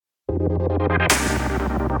The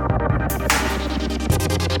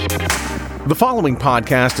following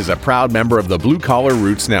podcast is a proud member of the Blue Collar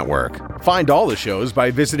Roots Network. Find all the shows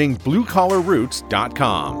by visiting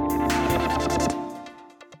bluecollarroots.com.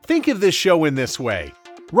 Think of this show in this way.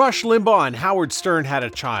 Rush Limbaugh and Howard Stern had a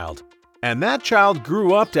child, and that child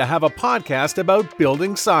grew up to have a podcast about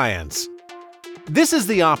building science. This is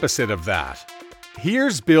the opposite of that.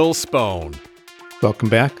 Here's Bill Spohn. Welcome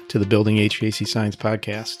back to the Building HVAC Science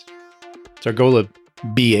podcast. It's our goal of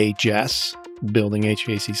BHS, Building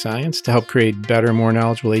HVAC Science, to help create better, more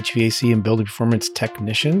knowledgeable HVAC and building performance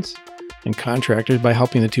technicians and contractors by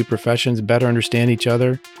helping the two professions better understand each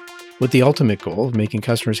other with the ultimate goal of making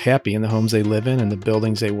customers happy in the homes they live in and the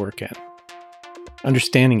buildings they work in.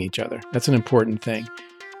 Understanding each other, that's an important thing.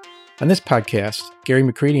 On this podcast, Gary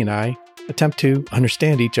McCready and I attempt to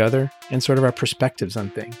understand each other and sort of our perspectives on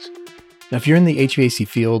things. Now, if you're in the HVAC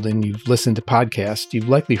field and you've listened to podcasts, you've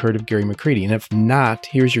likely heard of Gary McCready. And if not,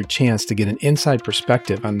 here's your chance to get an inside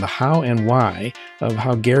perspective on the how and why of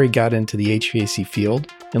how Gary got into the HVAC field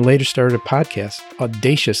and later started a podcast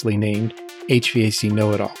audaciously named HVAC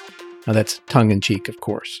Know-It-All. Now, that's tongue-in-cheek, of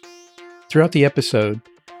course. Throughout the episode,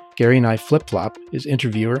 Gary and I flip-flop as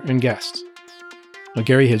interviewer and guest. Now,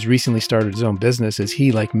 Gary has recently started his own business as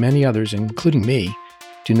he, like many others, including me,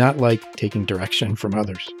 do not like taking direction from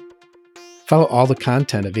others. Follow all the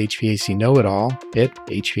content of HVAC Know-It-All at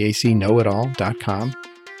hvacknowitall.com.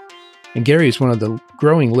 And Gary is one of the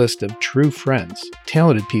growing list of true friends,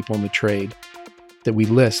 talented people in the trade that we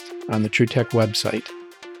list on the TrueTech website.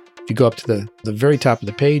 If you go up to the very top of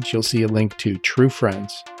the page, you'll see a link to True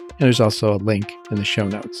Friends, and there's also a link in the show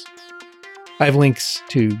notes. I have links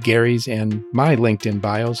to Gary's and my LinkedIn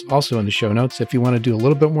bios also in the show notes if you want to do a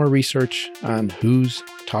little bit more research on who's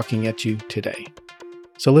talking at you today.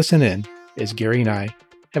 So listen in as Gary and I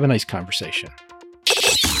have a nice conversation.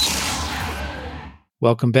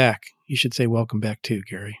 Welcome back. You should say welcome back too,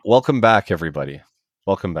 Gary. Welcome back, everybody.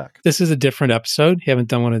 Welcome back. This is a different episode. Haven't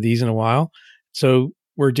done one of these in a while. So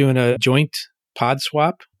we're doing a joint pod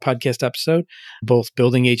swap podcast episode, both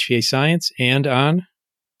Building HVAC Science and on...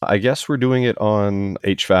 I guess we're doing it on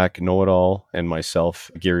HVAC Know-It-All and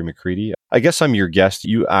myself, Gary McCready. I guess I'm your guest.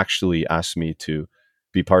 You actually asked me to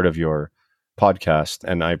be part of your podcast,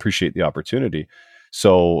 and I appreciate the opportunity.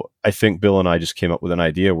 So I think Bill and I just came up with an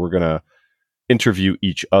idea. We're going to interview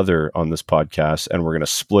each other on this podcast, and we're going to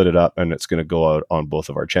split it up, and it's going to go out on both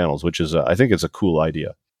of our channels, which is, I think it's a cool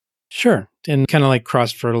idea. Sure. And kind of like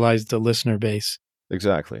cross-fertilize the listener base.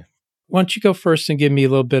 Exactly. Why don't you go first and give me a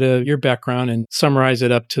little bit of your background and summarize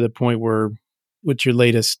it up to the point where what's your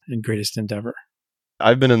latest and greatest endeavor?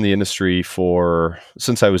 I've been in the industry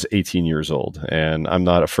since I was 18 years old, and I'm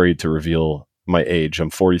not afraid to reveal my age. I'm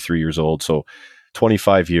 43 years old, so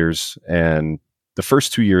 25 years. And the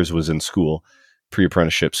first 2 years was in school,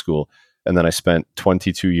 pre-apprenticeship school. And then I spent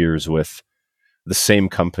 22 years with the same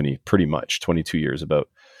company, pretty much 22 years about.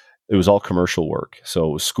 It was all commercial work. So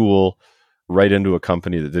it was school, right into a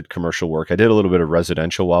company that did commercial work. I did a little bit of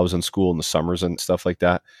residential while I was in school in the summers and stuff like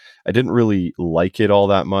that. I didn't really like it all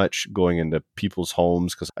that much going into people's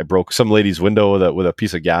homes because I broke some lady's window with a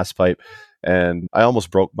piece of gas pipe, and I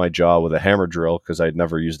almost broke my jaw with a hammer drill because I'd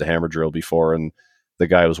never used a hammer drill before. And the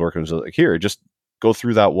guy I was working was like, "Here, just go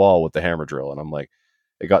through that wall with the hammer drill." And I'm like,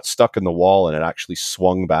 it got stuck in the wall and it actually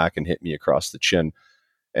swung back and hit me across the chin.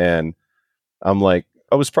 And I'm like,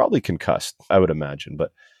 I was probably concussed, I would imagine.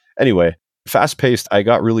 But anyway, fast paced, I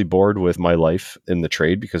got really bored with my life in the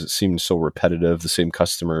trade because it seemed so repetitive, the same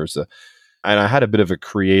customers. And I had a bit of a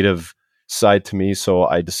creative side to me. So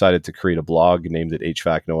I decided to create a blog named it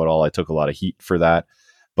HVAC Know-It-All. I took a lot of heat for that.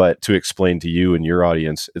 But to explain to you and your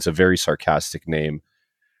audience, it's a very sarcastic name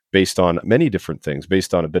based on many different things,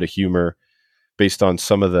 based on a bit of humor, based on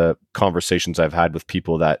some of the conversations I've had with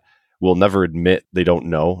people that will never admit they don't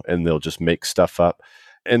know and they'll just make stuff up.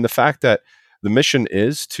 And the fact that the mission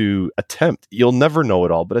is to attempt, you'll never know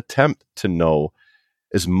it all, but attempt to know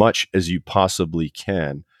as much as you possibly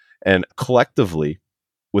can. And collectively,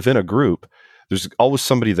 within a group, there's always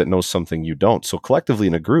somebody that knows something you don't. So collectively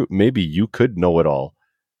in a group, maybe you could know it all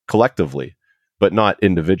collectively, but not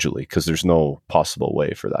individually, because there's no possible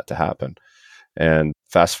way for that to happen. And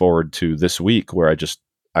fast forward to this week where I just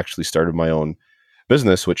actually started my own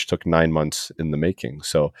business, which took 9 months in the making.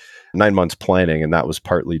 So 9 months planning, and that was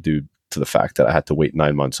partly due to the fact that I had to wait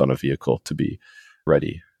 9 months on a vehicle to be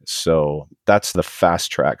ready. So that's the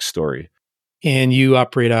fast track story. And you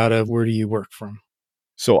operate out of, where do you work from?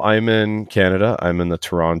 So I'm in Canada. I'm in the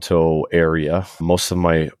Toronto area. Most of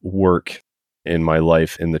my work in my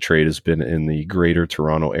life in the trade has been in the greater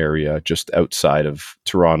Toronto area, just outside of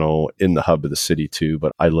Toronto, in the hub of the city too.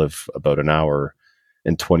 But I live about an hour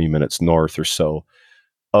and 20 minutes north or so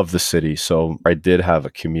of the city. So I did have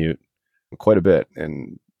a commute quite a bit.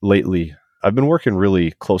 And lately, I've been working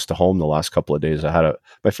really close to home the last couple of days.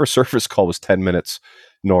 My first service call was 10 minutes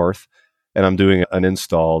north, and I'm doing an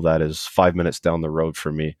install that is 5 minutes down the road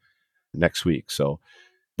from me next week. So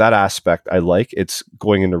that aspect I like. It's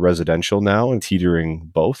going into residential now and teetering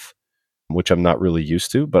both, which I'm not really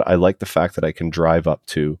used to, but I like the fact that I can drive up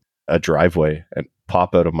to a driveway and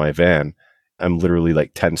pop out of my van. I'm literally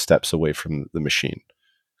like 10 steps away from the machine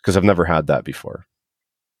because I've never had that before.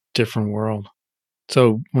 Different world.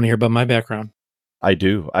 So want to hear about my background? I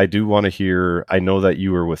do want to hear. I know that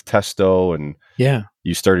you were with Testo and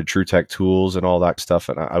you started TruTech Tools and all that stuff.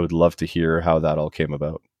 And I would love to hear how that all came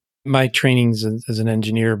about. My training's as an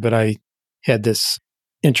engineer, but I had this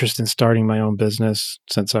interest in starting my own business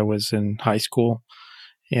since I was in high school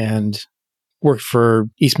and worked for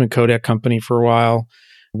Eastman Kodak Company for a while,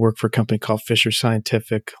 worked for a company called Fisher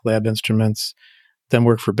Scientific Lab Instruments, then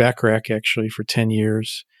worked for Bacharach actually for 10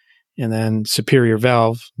 years, and then Superior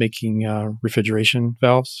Valve making refrigeration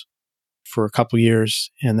valves for a couple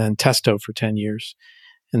years, and then Testo for 10 years.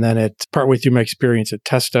 And then partway through my experience at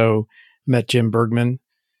Testo, met Jim Bergman,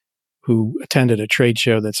 who attended a trade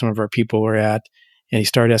show that some of our people were at, and he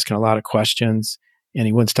started asking a lot of questions, and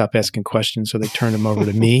he wouldn't stop asking questions, so they turned him over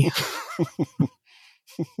to me.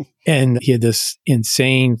 And he had this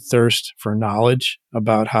insane thirst for knowledge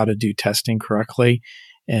about how to do testing correctly.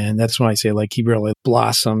 And that's when I say, like, he really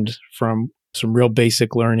blossomed from some real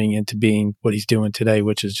basic learning into being what he's doing today,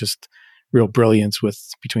 which is just real brilliance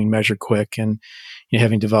between Measure Quick and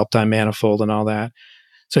having developed iManifold and all that.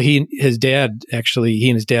 So he and his dad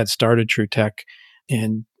started TruTech,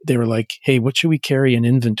 and they were like, hey, what should we carry in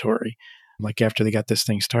inventory? Like, after they got this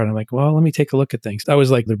thing started, I'm like, well, let me take a look at things. I was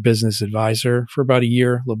like their business advisor for about a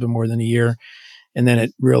year, a little bit more than a year. And then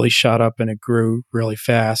it really shot up and it grew really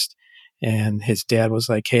fast. And his dad was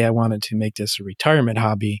like, hey, I wanted to make this a retirement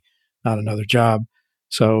hobby, not another job.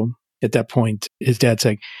 So at that point, his dad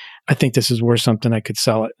said, I think this is worth something. I could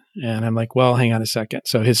sell it. And I'm like, well, hang on a second.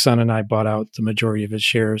 So his son and I bought out the majority of his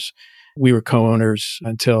shares. We were co-owners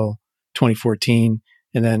until 2014.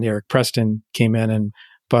 And then Eric Preston came in and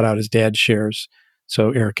bought out his dad's shares.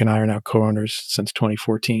 So Eric and I are now co-owners since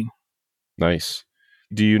 2014. Nice.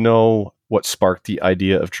 Do you know what sparked the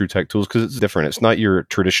idea of TruTech Tools? Because it's different. It's not your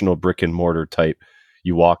traditional brick and mortar type.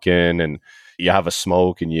 You walk in and you have a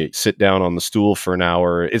smoke and you sit down on the stool for an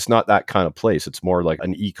hour. It's not that kind of place. It's more like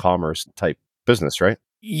an e-commerce type business, right?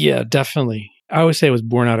 Yeah, definitely. I always say it was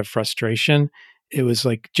born out of frustration. It was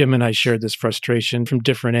like Jim and I shared this frustration from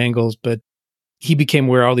different angles, but he became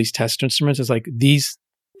aware of all these test instruments. It's like these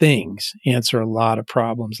things answer a lot of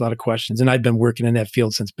problems, a lot of questions. And I've been working in that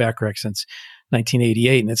field since Bacharach, since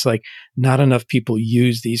 1988. And it's like not enough people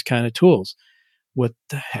use these kind of tools. What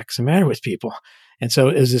the heck's the matter with people? And so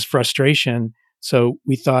it was this frustration. So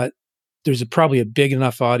we thought there's probably a big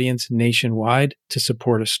enough audience nationwide to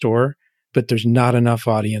support a store, but there's not enough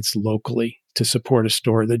audience locally to support a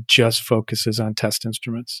store that just focuses on test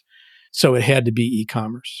instruments. So it had to be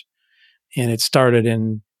e-commerce. And it started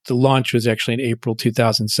the launch was actually in April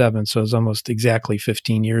 2007. So it was almost exactly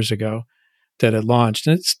 15 years ago that it launched.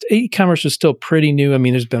 And e-commerce was still pretty new. I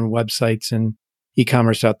mean, there's been websites and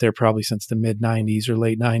e-commerce out there probably since the mid 90s or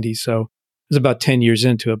late 90s. So it was about 10 years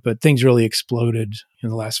into it, but things really exploded in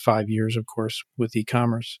the last 5 years, of course, with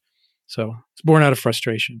e-commerce. So it's born out of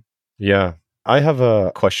frustration. Yeah. I have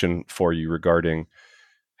a question for you regarding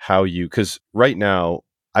how because right now,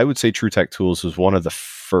 I would say TruTech Tools was one of the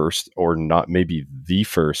first, or not maybe the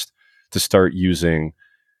first, to start using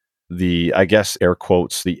the, I guess, air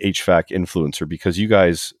quotes, the HVAC influencer, because you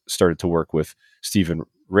guys started to work with Stephen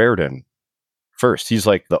Reardon first. He's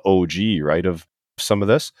like the OG, right, of some of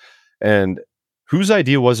this. And whose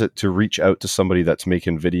idea was it to reach out to somebody that's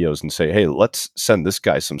making videos and say, hey, let's send this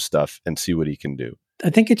guy some stuff and see what he can do? I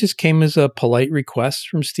think it just came as a polite request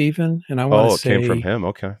from Stephen. And I want to say, it came from him.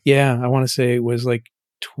 Okay. Yeah. I want to say it was like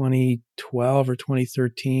 2012 or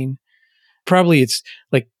 2013. Probably it's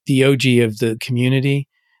like the OG of the community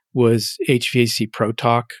was HVAC Pro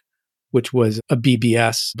Talk, which was a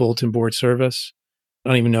BBS, bulletin board service. I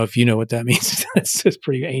don't even know if you know what that means. It's just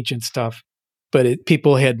pretty ancient stuff. But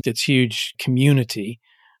people had this huge community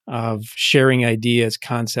of sharing ideas,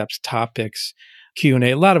 concepts, topics,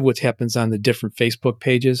 Q&A, a lot of what happens on the different Facebook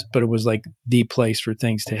pages, but it was like the place for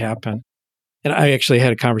things to happen. And I actually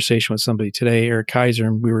had a conversation with somebody today, Eric Kaiser,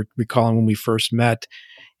 and we were recalling when we first met.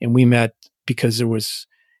 And we met because there was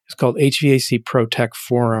It's called HVAC Pro Tech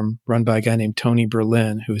Forum, run by a guy named Tony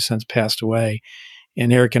Berlin, who has since passed away.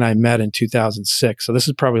 And Eric and I met in 2006. So this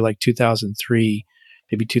is probably like 2003,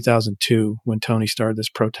 maybe 2002 when Tony started this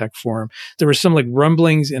Pro Tech Forum. There were some like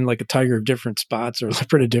rumblings in like a tiger of different spots or a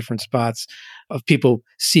leopard of different spots of people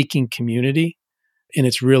seeking community. And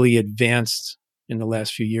it's really advanced in the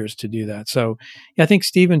last few years to do that. So yeah, I think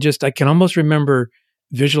Stephen I can almost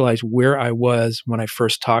visualize where I was when I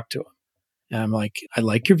first talked to him. And I'm like, I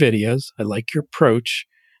like your videos. I like your approach.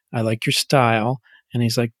 I like your style. And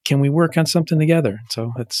he's like, can we work on something together?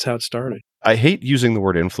 So that's how it started. I hate using the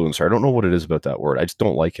word influencer. I don't know what it is about that word. I just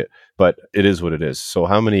don't like it, but it is what it is. So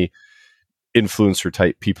how many influencer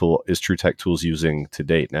type people is True Tech Tools using to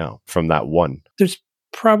date now from that one? There's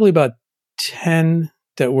probably about 10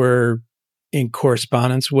 that we're in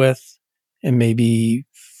correspondence with, and maybe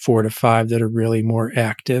 4 to 5 that are really more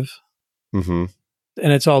active. Mm-hmm.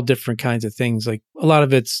 And it's all different kinds of things. Like a lot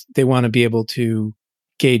of it's, they want to be able to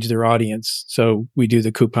gauge their audience. So we do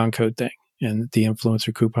the coupon code thing and the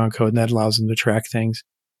influencer coupon code, and that allows them to track things.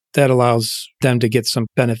 That allows them to get some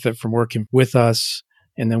benefit from working with us.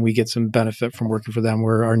 And then we get some benefit from working for them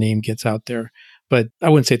where our name gets out there. But I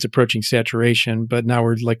wouldn't say it's approaching saturation, but now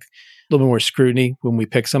we're like a little bit more scrutiny when we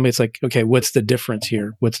pick somebody. It's like, okay, what's the difference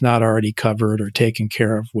here? What's not already covered or taken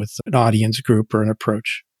care of with an audience group or an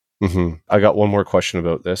approach? Mm-hmm. I got one more question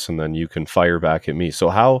about this, and then you can fire back at me. So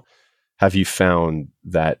how have you found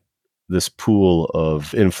that this pool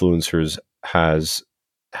of influencers has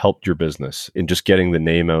helped your business in just getting the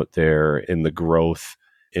name out there, in the growth,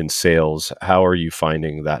 in sales? How are you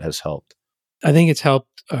finding that has helped? I think it's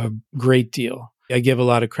helped a great deal. I give a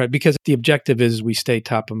lot of credit because the objective is we stay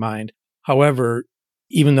top of mind. However,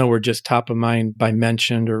 even though we're just top of mind by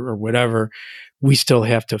mentioned or whatever, we still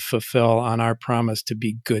have to fulfill on our promise to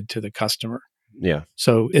be good to the customer. Yeah.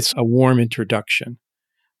 So it's a warm introduction,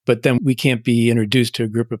 but then we can't be introduced to a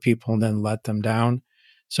group of people and then let them down.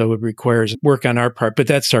 So it requires work on our part, but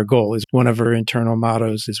that's our goal. Is one of our internal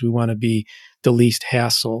mottos is we want to be the least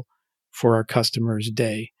hassle for our customers'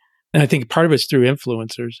 day. And I think part of it's through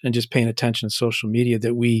influencers and just paying attention to social media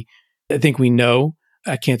that I think we know,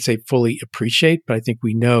 I can't say fully appreciate, but I think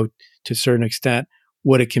we know to a certain extent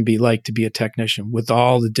what it can be like to be a technician with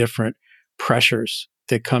all the different pressures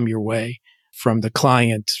that come your way from the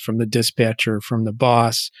client, from the dispatcher, from the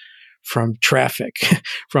boss, from traffic,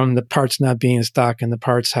 from the parts not being in stock in the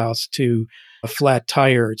parts house to a flat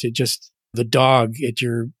tire, to just the dog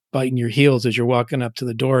biting your heels as you're walking up to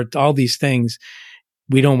the door, all these things.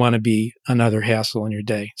 We don't want to be another hassle in your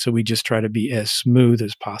day. So we just try to be as smooth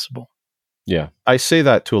as possible. Yeah. I say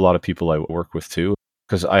that to a lot of people I work with too,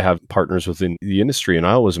 because I have partners within the industry and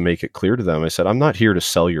I always make it clear to them. I said, I'm not here to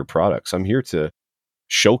sell your products. I'm here to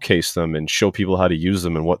showcase them and show people how to use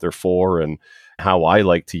them and what they're for and how I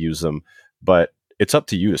like to use them. But it's up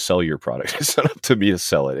to you to sell your product. It's not up to me to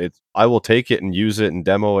sell it. I will take it and use it and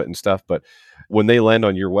demo it and stuff. But when they land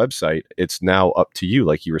on your website, it's now up to you,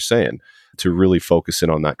 like you were saying, to really focus in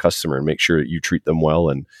on that customer and make sure that you treat them well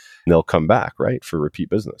and they'll come back, right, for repeat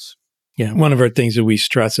business. Yeah. One of our things that we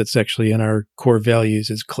stress, it's actually in our core values,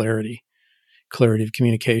 is clarity of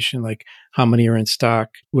communication. Like how many are in stock?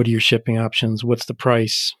 What are your shipping options? What's the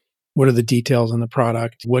price? What are the details on the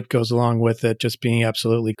product? What goes along with it? Just being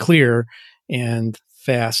absolutely clear and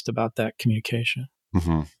fast about that communication.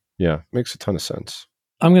 Mm-hmm. Yeah. Makes a ton of sense.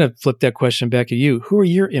 I'm going to flip that question back at you. Who are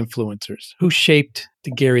your influencers? Who shaped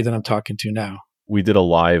the Gary that I'm talking to now? We did a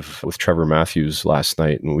live with Trevor Matthews last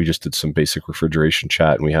night, and we just did some basic refrigeration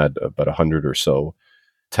chat, and we had about 100 or so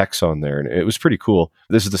techs on there, and it was pretty cool.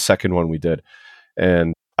 This is the second one we did.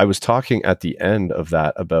 And I was talking at the end of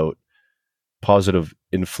that about positive,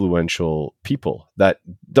 influential people that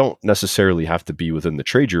don't necessarily have to be within the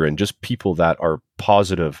trade you're in, just people that are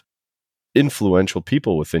positive, influential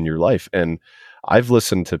people within your life. And I've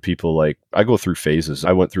listened to people like, I go through phases.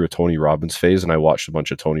 I went through a Tony Robbins phase and I watched a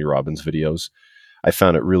bunch of Tony Robbins videos. I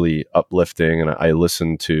found it really uplifting. And I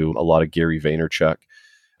listened to a lot of Gary Vaynerchuk,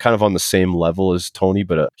 kind of on the same level as Tony,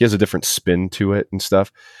 but he has a different spin to it and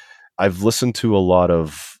stuff. I've listened to a lot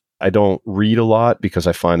of, I don't read a lot because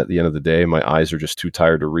I find at the end of the day, my eyes are just too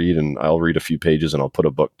tired to read, and I'll read a few pages and I'll put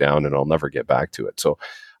a book down and I'll never get back to it. So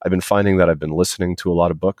I've been finding that I've been listening to a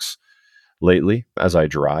lot of books lately as I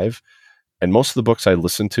drive. And most of the books I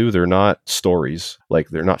listen to, they're not stories, like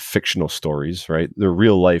they're not fictional stories, right? They're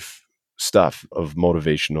real life stuff of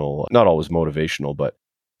motivational, not always motivational, but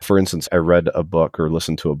for instance, I read a book or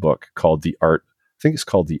listened to a book called The Art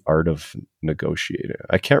of Negotiating.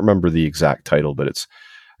 I can't remember the exact title, but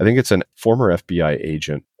I think it's a former FBI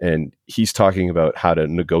agent, and he's talking about how to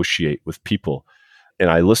negotiate with people. And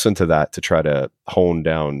I listen to that to try to hone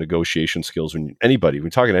down negotiation skills. When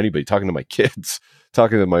talking to anybody, talking to my kids,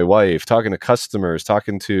 talking to my wife, talking to customers,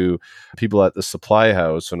 talking to people at the supply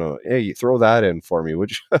house, and hey, throw that in for me,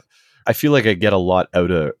 which I feel like I get a lot out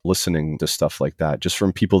of listening to stuff like that, just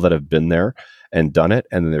from people that have been there and done it,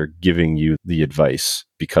 and they're giving you the advice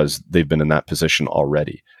because they've been in that position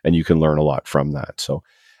already, and you can learn a lot from that. So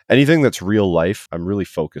anything that's real life, I'm really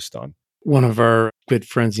focused on. One of our good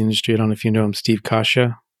friends in the industry, I don't know if you know him, Steve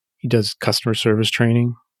Kasha. He does customer service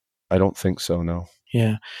training. I don't think so, no.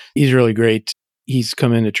 Yeah, he's really great. He's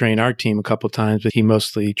come in to train our team a couple of times, but he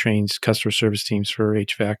mostly trains customer service teams for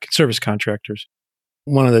HVAC service contractors.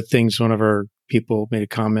 One of the things one of our people made a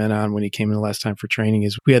comment on when he came in the last time for training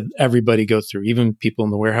is we had everybody go through, even people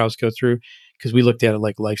in the warehouse go through, because we looked at it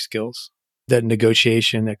like life skills, that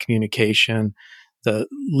negotiation, that communication, the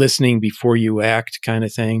listening before you act kind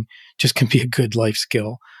of thing just can be a good life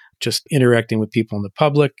skill. Just interacting with people in the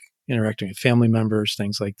public, interacting with family members,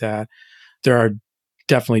 things like that. There are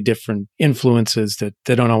definitely different influences that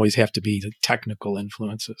they don't always have to be the technical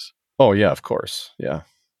influences. Oh, yeah, of course. Yeah,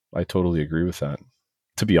 I totally agree with that.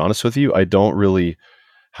 To be honest with you, I don't really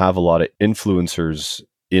have a lot of influencers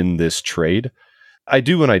in this trade. I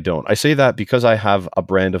do and I don't. I say that because I have a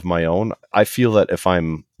brand of my own. I feel that if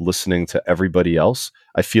I'm listening to everybody else,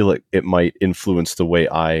 I feel like it might influence the way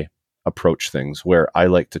I approach things, where I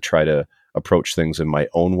like to try to approach things in my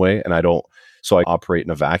own way. And I operate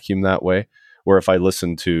in a vacuum that way, where if I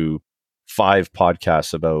listen to 5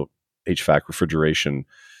 podcasts about HVAC refrigeration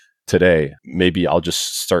today, maybe I'll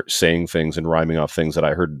just start saying things and rhyming off things that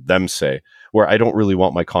I heard them say, where I don't really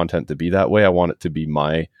want my content to be that way. I want it to be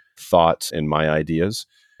my thoughts and my ideas.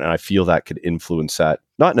 And I feel that could influence that,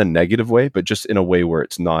 not in a negative way, but just in a way where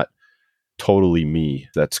it's not totally me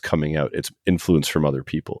that's coming out. It's influence from other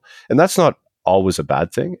people. And that's not always a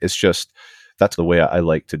bad thing. It's just, that's the way I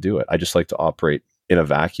like to do it. I just like to operate in a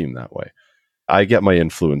vacuum that way. I get my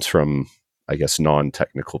influence from, I guess,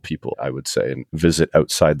 non-technical people, I would say, and visit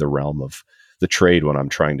outside the realm of the trade when I'm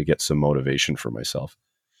trying to get some motivation for myself.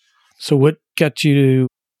 So what got you to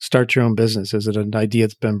start your own business? Is it an idea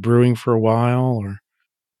that's been brewing for a while, or?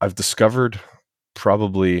 I've discovered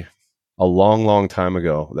probably a long, long time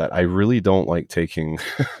ago that I really don't like taking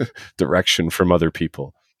direction from other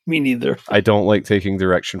people. Me neither. I don't like taking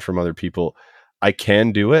direction from other people. I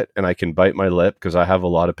can do it and I can bite my lip because I have a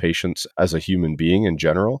lot of patience as a human being in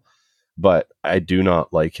general, but I do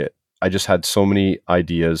not like it. I just had so many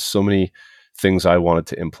ideas, so many things I wanted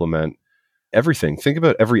to implement. Everything. Think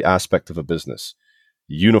about every aspect of a business.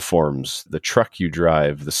 Uniforms, the truck you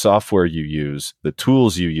drive, the software you use, the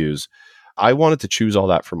tools you use. I wanted to choose all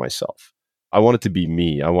that for myself. I wanted to be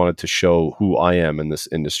me. I wanted to show who I am in this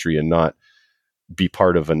industry and not be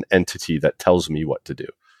part of an entity that tells me what to do.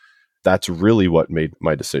 That's really what made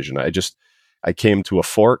my decision. I came to a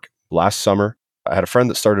fork last summer. I had a friend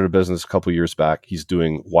that started a business a couple of years back. He's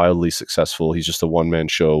doing wildly successful. He's just a one-man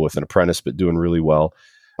show with an apprentice, but doing really well.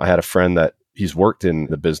 I had a friend that he's worked in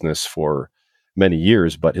the business for many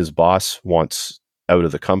years, but his boss wants out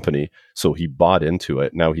of the company. So he bought into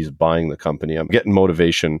it. Now he's buying the company. I'm getting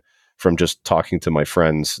motivation from just talking to my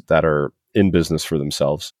friends that are in business for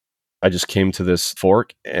themselves. I just came to this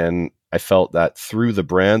fork and I felt that through the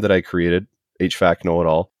brand that I created, HVAC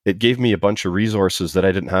Know-It-All, it gave me a bunch of resources that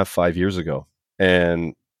I didn't have 5 years ago.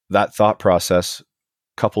 And that thought process,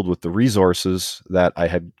 coupled with the resources that I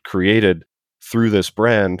had created through this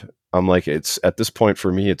brand, I'm like, it's at this point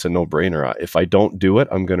for me, it's a no-brainer. If I don't do it,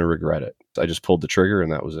 I'm going to regret it. I just pulled the trigger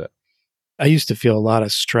and that was it. I used to feel a lot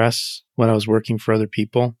of stress when I was working for other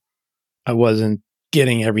people. I wasn't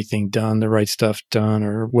getting everything done, the right stuff done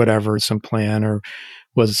or whatever, some plan or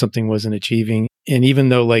something wasn't achieving. And even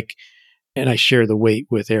though and I share the weight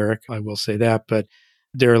with Eric, I will say that, but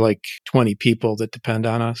there are like 20 people that depend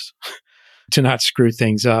on us to not screw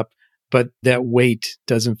things up. But that weight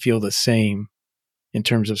doesn't feel the same in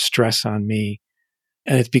terms of stress on me.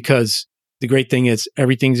 And it's because the great thing is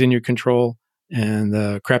everything's in your control. And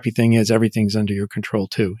the crappy thing is everything's under your control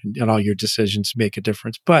too. And all your decisions make a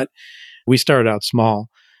difference. But we started out small.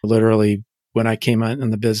 Literally, when I came out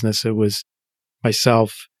in the business, it was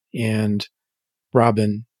myself and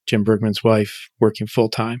Robin, Jim Bergman's wife, working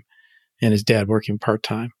full-time and his dad working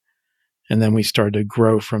part-time. And then we started to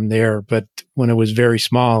grow from there. But when it was very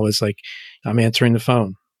small, it was like I'm answering the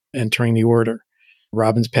phone, entering the order.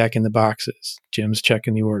 Robin's packing the boxes. Jim's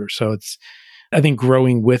checking the order. So I think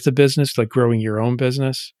growing with the business, like growing your own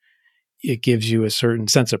business, it gives you a certain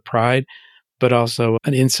sense of pride, but also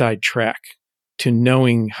an inside track to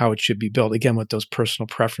knowing how it should be built. Again, with those personal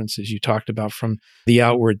preferences you talked about, from the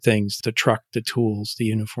outward things, the truck, the tools, the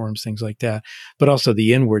uniforms, things like that, but also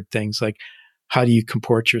the inward things like how do you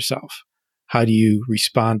comport yourself? How do you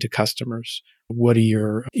respond to customers? What are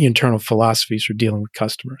your internal philosophies for dealing with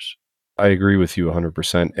customers? I agree with you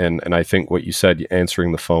 100%. And I think what you said,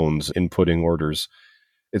 answering the phones, inputting orders,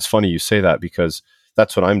 it's funny you say that because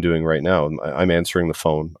that's what I'm doing right now. I'm answering the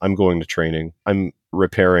phone. I'm going to training. I'm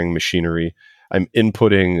repairing machinery. I'm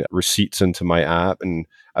inputting receipts into my app. And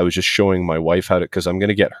I was just showing my wife how to, because I'm going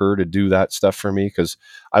to get her to do that stuff for me because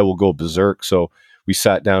I will go berserk. So we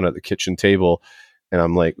sat down at the kitchen table and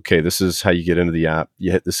I'm like, okay, this is how you get into the app.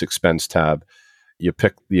 You hit this expense tab. You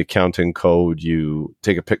pick the accounting code. You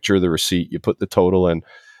take a picture of the receipt. You put the total in.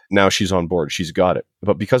 Now she's on board. She's got it.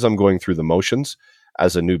 But because I'm going through the motions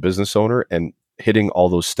as a new business owner and hitting all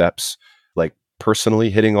those steps, like personally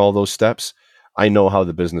hitting all those steps, I know how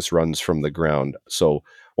the business runs from the ground. So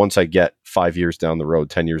once I get 5 years down the road,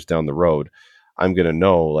 10 years down the road, I'm going to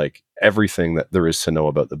know like everything that there is to know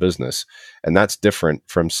about the business. And that's different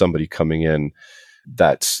from somebody coming in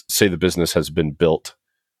that's, say the business has been built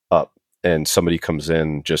up and somebody comes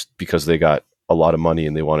in just because they got a lot of money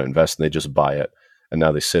and they want to invest and they just buy it. And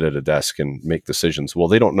now they sit at a desk and make decisions. Well,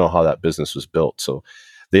 they don't know how that business was built. So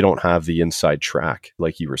they don't have the inside track,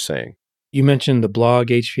 like you were saying. You mentioned the blog,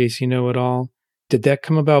 HVAC Know-It-All. Did that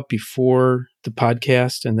come about before the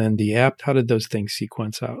podcast and then the app? How did those things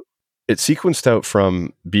sequence out? It sequenced out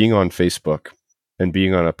from being on Facebook and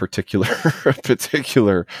being on a particular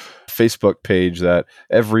Facebook page that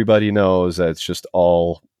everybody knows that it's just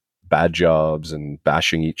all bad jobs and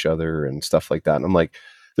bashing each other and stuff like that. And I'm like,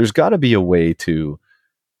 there's got to be a way to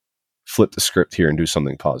flip the script here and do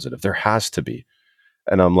something positive. There has to be.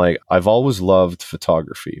 And I'm like, I've always loved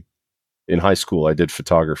photography. In high school, I did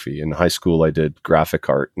photography. In high school, I did graphic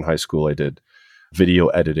art. In high school, I did video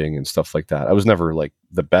editing and stuff like that. I was never like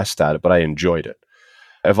the best at it, but I enjoyed it.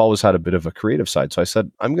 I've always had a bit of a creative side. So I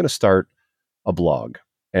said, I'm going to start a blog.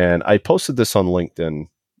 And I posted this on LinkedIn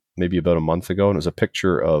maybe about a month ago. And it was a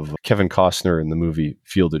picture of Kevin Costner in the movie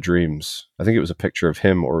Field of Dreams. I think it was a picture of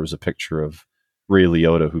him, or it was a picture of Ray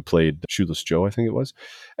Liotta, who played Shoeless Joe, I think it was.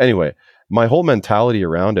 Anyway, my whole mentality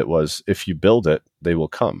around it was, if you build it, they will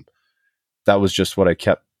come. That was just what I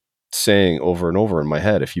kept saying over and over in my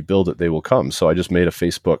head. If you build it, they will come. So I just made a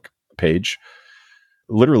Facebook page,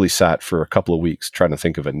 literally sat for a couple of weeks trying to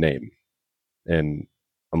think of a name. And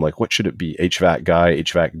I'm like, what should it be? HVAC guy,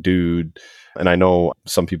 HVAC dude. And I know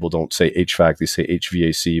some people don't say HVAC, they say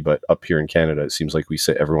HVAC, but up here in Canada, it seems like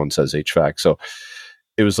everyone says HVAC. So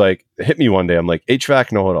it was like, it hit me one day. I'm like,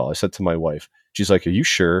 HVAC Know-It-All. I said to my wife, she's like, are you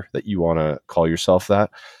sure that you want to call yourself that?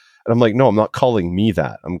 And I'm like, no, I'm not calling me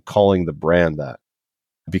that. I'm calling the brand that,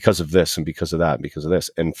 because of this and because of that and because of this.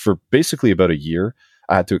 And for basically about a year,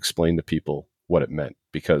 I had to explain to people what it meant,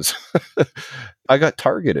 because I got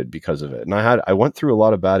targeted because of it. And I went through a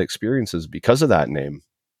lot of bad experiences because of that name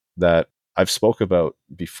that I've spoke about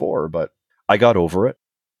before, but I got over it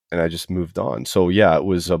and I just moved on. So yeah, it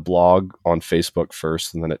was a blog on Facebook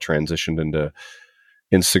first, and then it transitioned into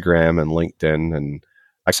Instagram and LinkedIn, and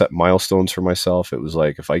I set milestones for myself. It was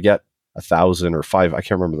like, if I get 1,000 or 5, I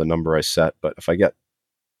can't remember the number I set, but if I get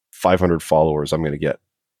 500 followers, I'm going to get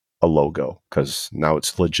a logo, because now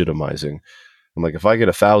it's legitimizing. I'm like, if I get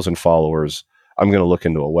 1,000 followers, I'm going to look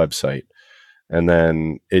into a website. And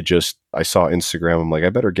then I saw Instagram. I'm like, I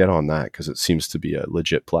better get on that because it seems to be a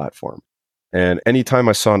legit platform. And anytime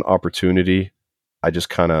I saw an opportunity, I just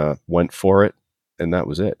kind of went for it. And that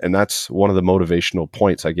was it. And that's one of the motivational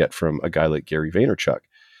points I get from a guy like Gary Vaynerchuk.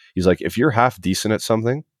 He's like, if you're half decent at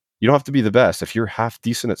something, you don't have to be the best. If you're half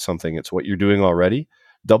decent at something, it's what you're doing already.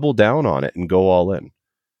 Double down on it and go all in.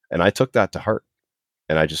 And I took that to heart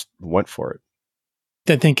and I just went for it.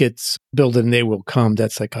 I think it's build it and they will come.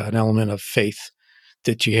 That's like an element of faith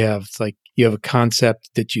that you have. It's like you have a concept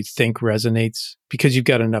that you think resonates because you've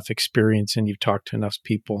got enough experience and you've talked to enough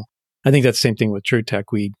people. I think that's the same thing with TruTech.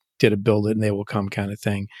 We did a build it and they will come kind of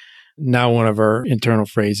thing. Now, one of our internal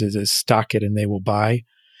phrases is stock it and they will buy,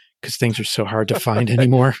 because things are so hard to find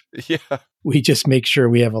anymore. Yeah. We just make sure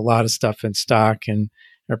we have a lot of stuff in stock. And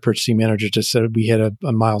our purchasing manager just said we hit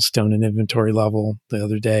a milestone in inventory level the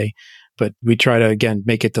other day. But we try to, again,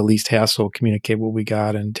 make it the least hassle, communicate what we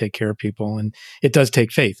got and take care of people. And it does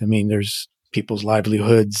take faith. I mean, there's people's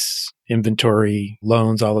livelihoods, inventory,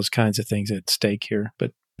 loans, all those kinds of things at stake here.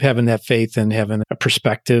 But having that faith and having a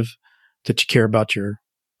perspective that you care about your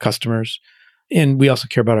customers. And we also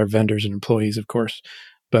care about our vendors and employees, of course.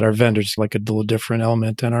 But our vendors like a little different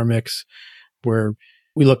element in our mix where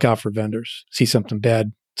we look out for vendors, see something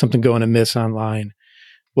bad, something going amiss online.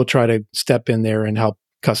 we'll try to step in there and help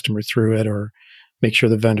customer through it or make sure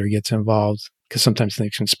the vendor gets involved because sometimes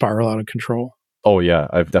things can spiral out of control. Oh yeah,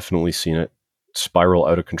 I've definitely seen it spiral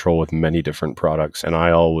out of control with many different products. And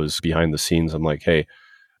I always, behind the scenes, I'm like, hey,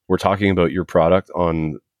 we're talking about your product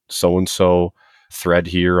on so-and-so thread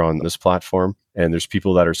here on this platform. And there's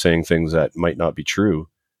people that are saying things that might not be true.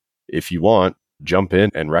 If you want, jump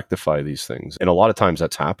in and rectify these things. And a lot of times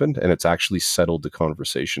that's happened and it's actually settled the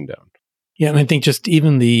conversation down. Yeah. And I think just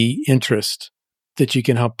even the interest that you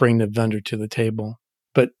can help bring the vendor to the table.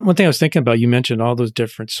 But one thing I was thinking about, you mentioned all those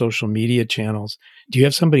different social media channels. Do you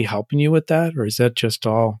have somebody helping you with that? Or is that just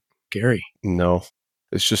all Gary? No,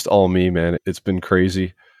 it's just all me, man. It's been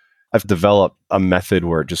crazy. I've developed a method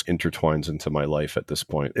where it just intertwines into my life at this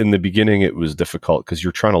point. In the beginning, it was difficult because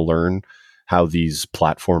you're trying to learn how these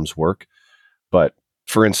platforms work. But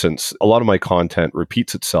for instance, a lot of my content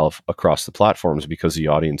repeats itself across the platforms because the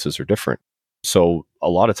audiences are different. So a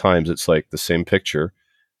lot of times it's like the same picture,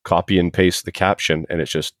 copy and paste the caption, and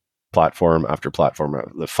it's just platform after platform,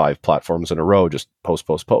 the 5 platforms in a row, just post,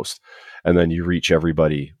 post, post. And then you reach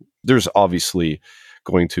everybody. There's obviously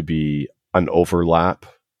going to be an overlap.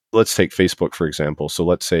 Let's take Facebook, for example. So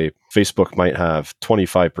let's say Facebook might have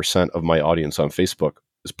 25% of my audience on Facebook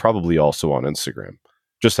is probably also on Instagram,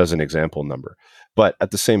 just as an example number. But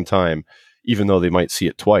at the same time, even though they might see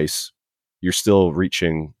it twice, you're still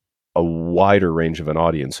reaching a wider range of an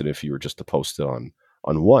audience than if you were just to post it on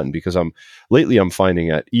one, because I'm finding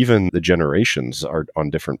that even the generations are on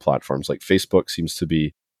different platforms. Like Facebook seems to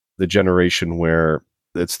be the generation where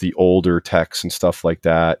it's the older techs and stuff like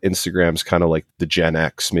that. Instagram's kind of like the Gen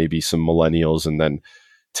X, maybe some millennials, and then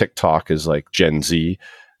TikTok is like Gen Z.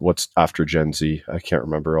 What's after Gen Z? I can't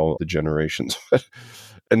remember all the generations.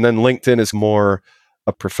 And then LinkedIn is more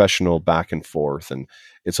a professional back and forth, and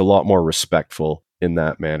it's a lot more respectful in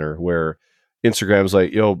that manner, where Instagram's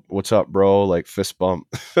like, yo, what's up, bro? Like fist bump.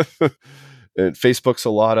 And Facebook's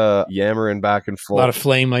a lot of yammering back and forth. A lot of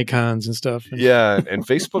flame icons and stuff. Yeah. And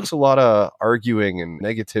Facebook's a lot of arguing and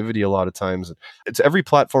negativity a lot of times. It's every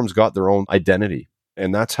platform's got their own identity.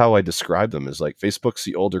 And that's how I describe them, is like Facebook's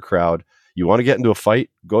the older crowd. You want to get into a fight?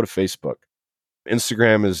 Go to Facebook.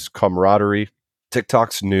 Instagram is camaraderie.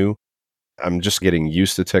 TikTok's new. I'm just getting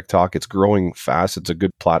used to TikTok. It's growing fast. It's a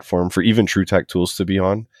good platform for even True Tech Tools to be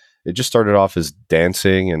on. It just started off as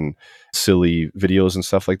dancing and silly videos and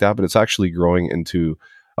stuff like that, but it's actually growing into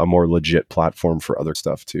a more legit platform for other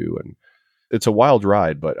stuff too. And it's a wild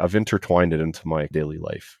ride, but I've intertwined it into my daily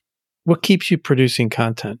life. What keeps you producing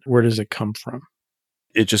content? Where does it come from?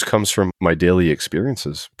 It just comes from my daily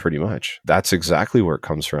experiences, pretty much. That's exactly where it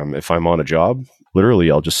comes from. If I'm on a job,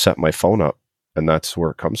 literally, I'll just set my phone up and that's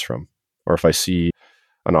where it comes from. Or if I see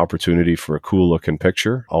an opportunity for a cool looking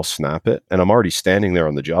picture, I'll snap it. And I'm already standing there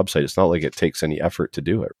on the job site. It's not like it takes any effort to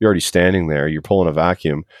do it. You're already standing there. You're pulling a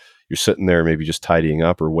vacuum. You're sitting there, maybe just tidying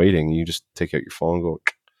up or waiting. And you just take out your phone, go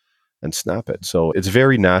and snap it. So it's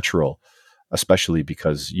very natural, especially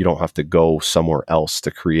because you don't have to go somewhere else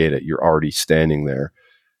to create it. You're already standing there.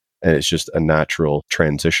 And it's just a natural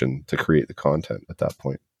transition to create the content at that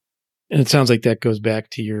point. And it sounds like that goes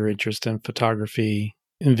back to your interest in photography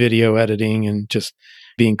and video editing and just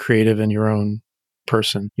being creative in your own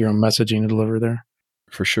person, your own messaging to deliver there.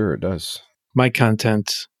 For sure, it does. My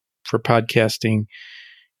content for podcasting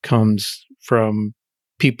comes from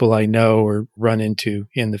people I know or run into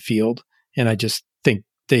in the field. And I just think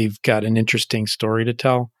they've got an interesting story to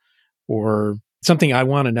tell or something I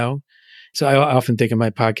want to know. So I often think of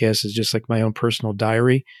my podcast as just like my own personal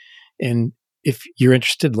diary. And if you're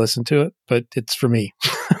interested, listen to it, but it's for me.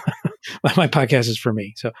 My podcast is for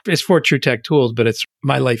me. So it's for True Tech Tools, but it's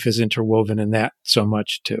my life is interwoven in that so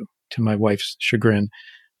much too, to my wife's chagrin,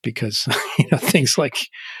 because things like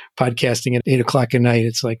podcasting at 8:00 at night,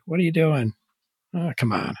 it's like, what are you doing? Oh,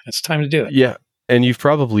 come on, it's time to do it. Yeah. And you've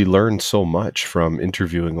probably learned so much from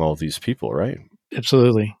interviewing all these people, right?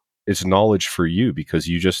 Absolutely. It's knowledge for you because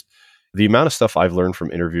the amount of stuff I've learned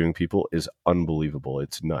from interviewing people is unbelievable.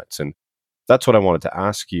 It's nuts. And that's what I wanted to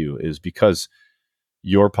ask you, is because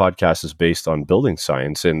your podcast is based on building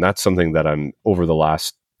science. And that's something that I'm over the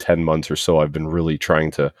last 10 months or so, I've been really trying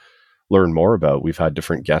to learn more about. We've had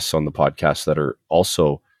different guests on the podcast that are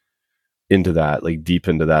also into that, like deep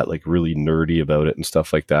into that, like really nerdy about it and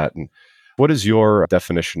stuff like that. And what is your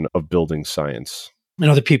definition of building science? And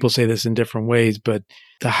other people say this in different ways, but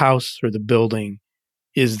the house or the building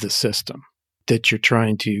is the system that you're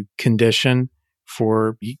trying to condition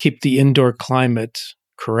for. You keep the indoor climate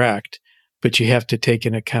correct, but you have to take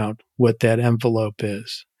into account what that envelope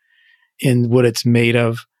is and what it's made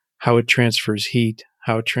of, how it transfers heat,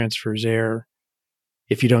 how it transfers air.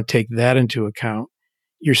 If you don't take that into account,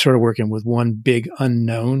 you're sort of working with one big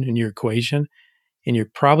unknown in your equation, and you're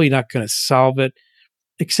probably not going to solve it,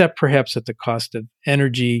 except perhaps at the cost of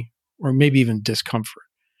energy or maybe even discomfort.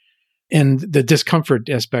 And the discomfort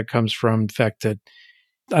aspect comes from the fact that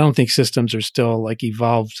I don't think systems are still like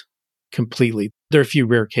evolved completely. There are a few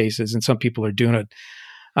rare cases, and some people are doing it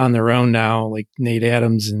on their own now, like Nate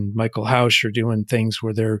Adams and Michael Hausch are doing things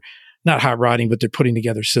where they're not hot rodding, but they're putting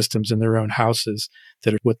together systems in their own houses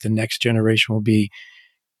that are what the next generation will be: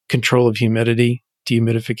 control of humidity,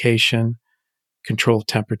 dehumidification, control of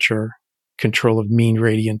temperature, control of mean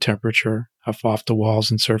radiant temperature off the walls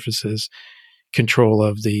and surfaces, control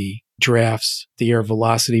of the drafts, the air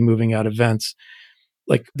velocity moving out of vents.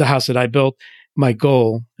 Like the house that I built, my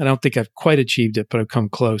goal, and I don't think I've quite achieved it, but I've come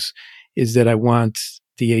close, is that I want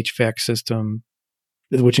the HVAC system,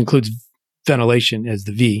 which includes ventilation as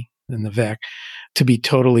the V and the vac, to be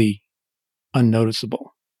totally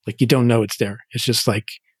unnoticeable. Like you don't know it's there. It's just like,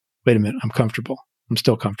 wait a minute, I'm comfortable. I'm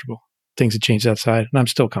still comfortable. Things have changed outside and I'm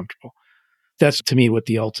still comfortable. That's to me what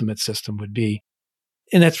the ultimate system would be.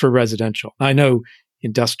 And that's for residential. I know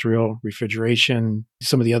industrial refrigeration,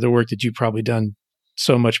 some of the other work that you've probably done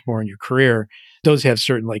so much more in your career, those have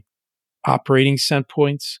certain like operating set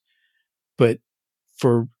points. But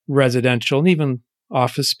for residential and even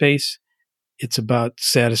office space, it's about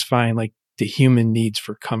satisfying like the human needs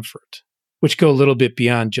for comfort, which go a little bit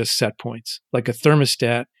beyond just set points. Like a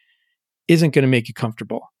thermostat isn't going to make you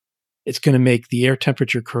comfortable. It's going to make the air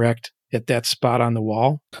temperature correct at that spot on the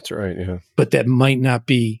wall. That's right, yeah. But that might not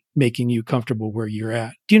be making you comfortable where you're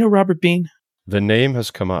at. Do you know Robert Bean? The name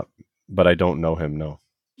has come up, but I don't know him, no.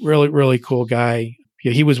 Really, really cool guy.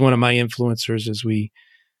 Yeah, he was one of my influencers as we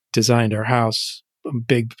designed our house. A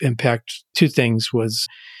big impact. Two things was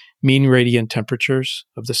mean radiant temperatures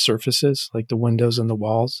of the surfaces, like the windows and the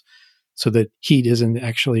walls, so that heat isn't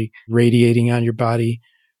actually radiating on your body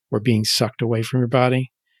or being sucked away from your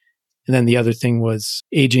body. And then the other thing was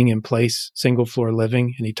aging in place, single floor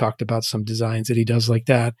living. And he talked about some designs that he does like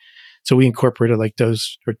that. So we incorporated like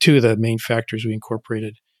those, or two of the main factors we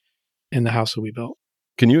incorporated in the house that we built.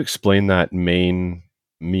 Can you explain that mean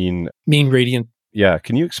radiant? Yeah.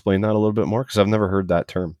 Can you explain that a little bit more? Because I've never heard that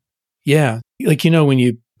term. Yeah. Like, when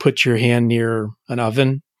you put your hand near an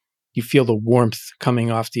oven, you feel the warmth coming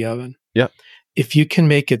off the oven. Yeah. If you can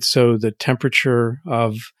make it so the temperature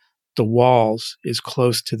of the walls is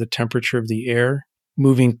close to the temperature of the air,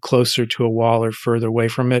 moving closer to a wall or further away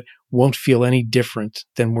from it won't feel any different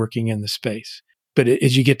than working in the space. But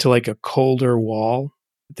as you get to like a colder wall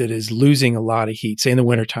that is losing a lot of heat, say in the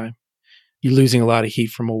wintertime, you're losing a lot of heat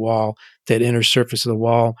from a wall, that inner surface of the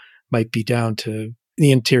wall might be down to,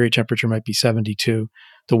 the interior temperature might be 72.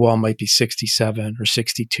 The wall might be 67 or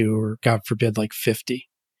 62 or God forbid, like 50.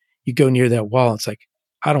 You go near that wall, it's like,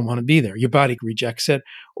 I don't want to be there. Your body rejects it,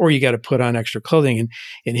 or you got to put on extra clothing.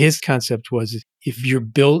 And his concept was, if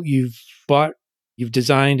you've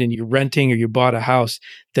designed and you're renting or you bought a house,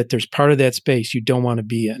 that there's part of that space you don't want to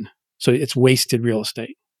be in. So it's wasted real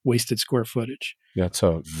estate, wasted square footage. Yeah, that's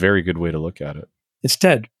a very good way to look at it.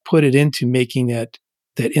 Instead, put it into making that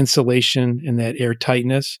insulation and that air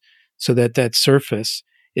tightness so that surface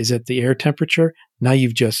is at the air temperature. Now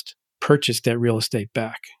you've just purchased that real estate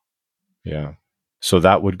back. Yeah. So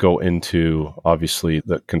that would go into, obviously,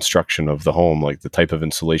 the construction of the home, like the type of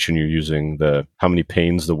insulation you're using, how many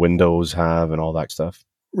panes the windows have and all that stuff.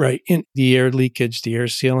 Right. And the air leakage, the air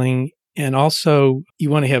sealing. And also,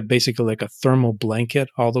 you want to have basically like a thermal blanket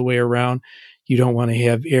all the way around. You don't want to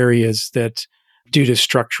have areas that, due to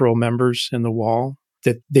structural members in the wall,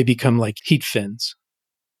 that they become like heat fins,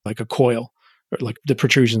 like a coil, or like the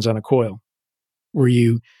protrusions on a coil, where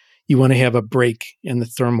you want to have a break in the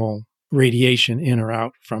thermal radiation in or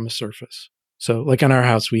out from a surface. So like on our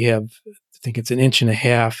house, we have, I think it's 1.5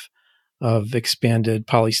 inches of expanded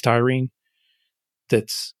polystyrene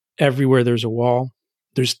that's everywhere there's a wall.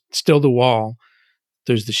 There's still the wall,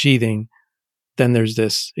 there's the sheathing, then there's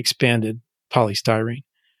this expanded polystyrene,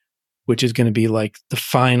 which is going to be like the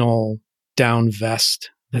final down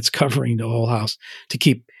vest that's covering the whole house to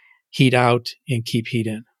keep heat out and keep heat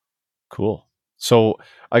in. Cool. So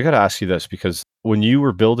I got to ask you this, because when you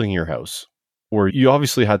were building your house, or you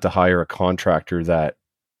obviously had to hire a contractor that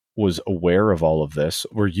was aware of all of this.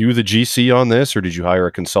 Were you the GC on this, or did you hire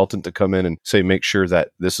a consultant to come in and say, make sure that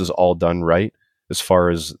this is all done right as far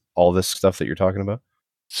as all this stuff that you're talking about?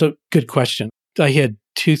 So good question. I had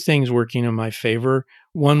two things working in my favor.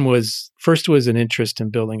 One was, first was an interest in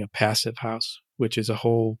building a passive house, which is a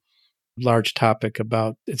whole large topic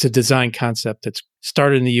about, it's a design concept that's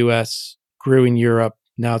started in the US, grew in Europe.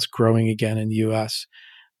 Now it's growing again in the US.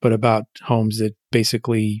 but about homes that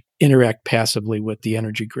basically interact passively with the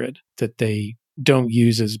energy grid, that they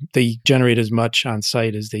they generate as much on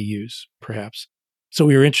site as they use, perhaps. So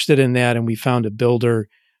we were interested in that, and we found a builder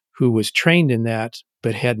who was trained in that,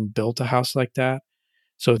 but hadn't built a house like that.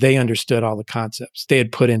 So they understood all the concepts. They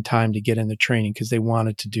had put in time to get in the training because they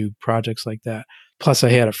wanted to do projects like that. Plus, I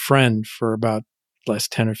had a friend for about the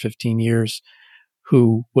last 10 or 15 years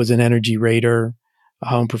who was an energy rater, a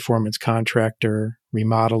home performance contractor,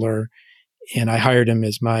 remodeler, and I hired him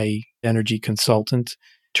as my energy consultant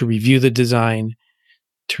to review the design,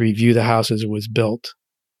 to review the house as it was built,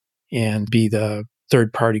 and be the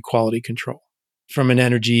third-party quality control from an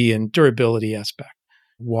energy and durability aspect.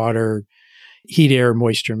 Water, heat, air,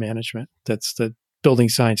 moisture management. That's the building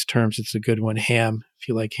science terms. It's a good one. HAM, if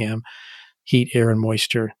you like HAM. Heat, air, and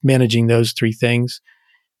moisture. Managing those three things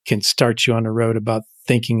can start you on the road about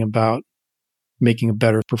thinking about making a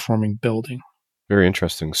better performing building. Very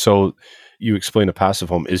interesting. So you explained a passive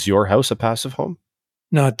home. Is your house a passive home?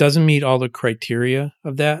 No, it doesn't meet all the criteria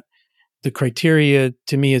of that. The criteria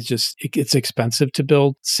to me is just, it's expensive to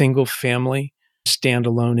build single family,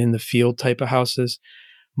 standalone in the field type of houses.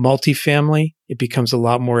 Multifamily, it becomes a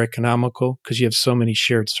lot more economical because you have so many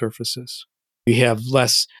shared surfaces. You have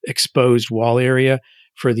less exposed wall area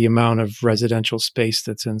for the amount of residential space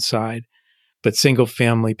that's inside. But single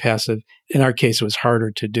family passive, in our case, it was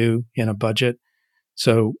harder to do in a budget.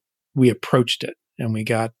 So we approached it and we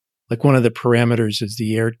got, like, one of the parameters is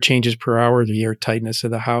the air changes per hour, the air tightness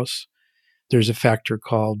of the house. There's a factor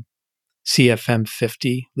called CFM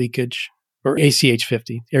 50 leakage or ACH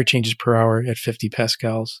 50, air changes per hour at 50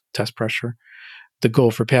 pascals test pressure. The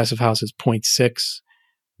goal for passive house is 0.6.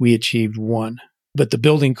 We achieved 1. But the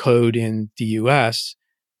building code in the US,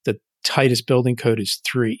 the tightest building code is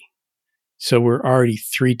 3. So we're already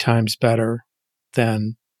 3 times better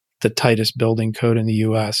than the tightest building code in the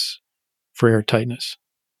US for air tightness.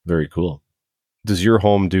 Very cool. Does your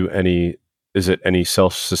home do is it any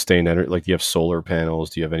self-sustained energy? Like, do you have solar panels?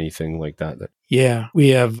 Do you have anything like that? Yeah, we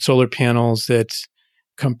have solar panels that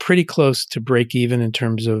come pretty close to break even in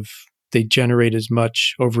terms of they generate as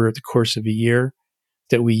much over the course of a year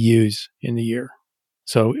that we use in the year.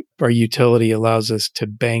 So our utility allows us to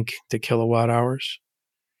bank the kilowatt hours.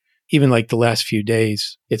 Even like the last few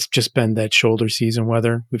days, it's just been that shoulder season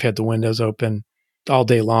weather. We've had the windows open all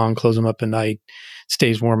day long, close them up at night,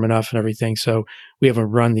 stays warm enough and everything. So we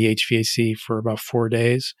haven't run the HVAC for about 4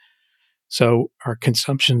 days. So our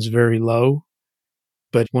consumption's very low,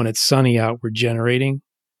 but when it's sunny out, we're generating.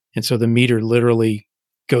 And so the meter literally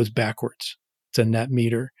goes backwards. It's a net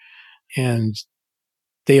meter. And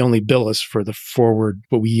they only bill us for the forward,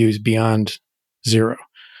 what we use beyond zero.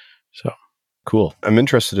 So cool. I'm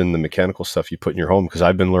interested in the mechanical stuff you put in your home because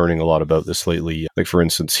I've been learning a lot about this lately. Like, for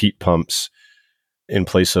instance, heat pumps in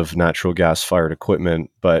place of natural gas fired equipment,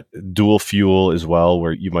 but dual fuel as well,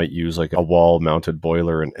 where you might use like a wall mounted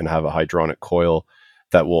boiler and have a hydronic coil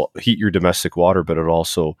that will heat your domestic water, but it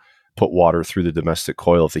also put water through the domestic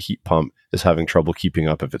coil if the heat pump is having trouble keeping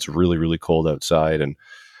up, if it's really, really cold outside, and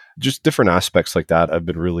just different aspects like that I've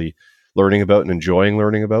been really learning about and enjoying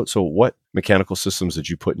learning about. So what mechanical systems did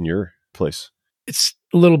you put in your place? It's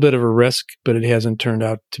a little bit of a risk, but it hasn't turned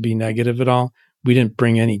out to be negative at all. We didn't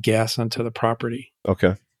bring any gas onto the property.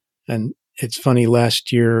 Okay. And it's funny,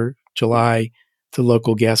 last year, July, the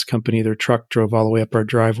local gas company, their truck drove all the way up our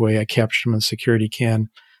driveway. I captured them on a security cam,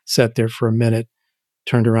 sat there for a minute,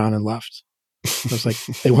 turned around and left. I was like,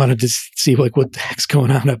 they wanted to see like what the heck's going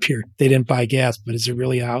on up here. They didn't buy gas, but is it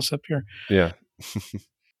really a house up here? Yeah.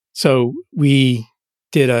 So we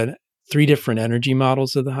did 3 different energy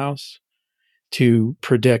models of the house to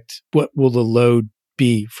predict what will the load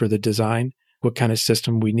be for the design, what kind of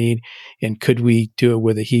system we need, and could we do it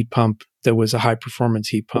with a heat pump that was a high performance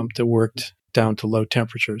heat pump that worked down to low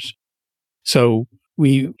temperatures. So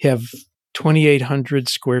we have 2,800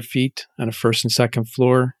 square feet on a first and second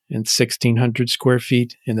floor and 1,600 square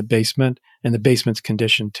feet in the basement. And the basement's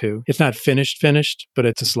conditioned too. It's not finished, but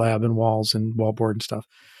it's a slab and walls and wallboard and stuff.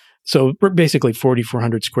 So we're basically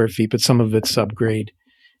 4,400 square feet, but some of it's subgrade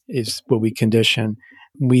is what we condition.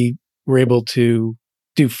 We were able to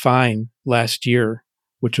do fine last year,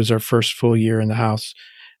 which was our first full year in the house,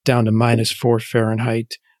 down to -4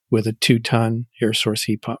 Fahrenheit with a 2-ton air source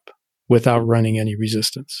heat pump without running any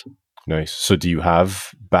resistance. Nice. So do you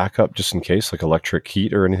have backup just in case, like electric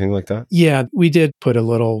heat or anything like that? Yeah, we did put a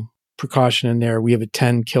little precaution in there. We have a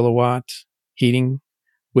 10 kilowatt heating,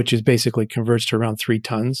 which is basically converts to around 3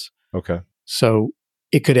 tons. Okay. So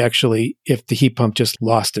it could actually, if the heat pump just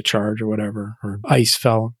lost a charge or whatever, or ice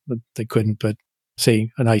fell, they couldn't, but say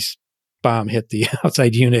an ice bomb hit the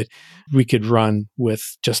outside unit, we could run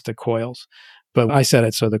with just the coils. But I set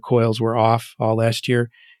it so the coils were off all last year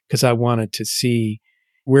because I wanted to see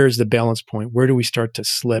where's the balance point? Where do we start to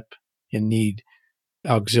slip and need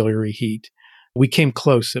auxiliary heat? We came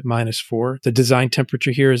close at -4. The design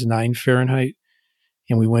temperature here is 9 Fahrenheit,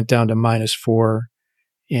 and we went down to -4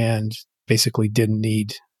 and basically didn't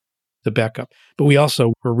need the backup. But we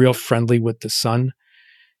also were real friendly with the sun.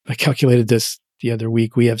 I calculated this the other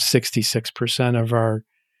week. We have 66% of our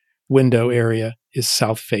window area is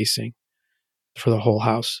south facing for the whole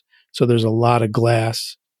house. So there's a lot of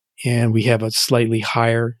glass, and we have a slightly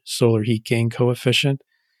higher solar heat gain coefficient.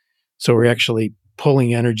 So we're actually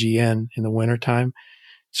pulling energy in the wintertime.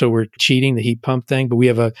 So we're cheating the heat pump thing, but we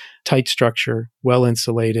have a tight structure, well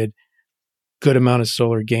insulated, good amount of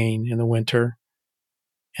solar gain in the winter.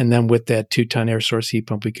 And then with that 2-ton air source heat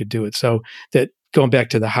pump, we could do it. So that going back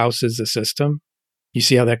to the house as a system, you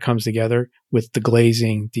see how that comes together with the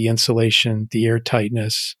glazing, the insulation, the air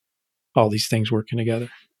tightness, all these things working together.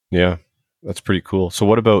 Yeah, that's pretty cool. So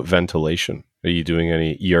what about ventilation? Are you doing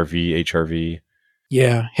any ERV, HRV?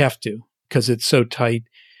 Yeah, have to, because it's so tight.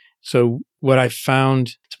 So what I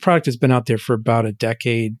found, it's a product that's been out there for about a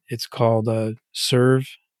decade. It's called CERV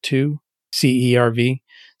 2, CERV.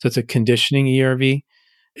 So it's a conditioning ERV.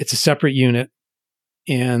 It's a separate unit,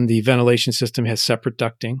 and the ventilation system has separate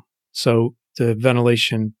ducting. So the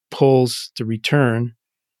ventilation pulls the return,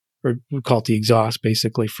 or we call it the exhaust,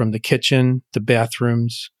 basically, from the kitchen, the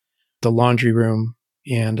bathrooms, the laundry room,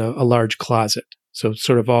 and a large closet. So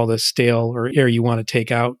sort of all the stale or air you want to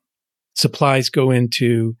take out. Supplies go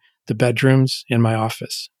into the bedrooms and my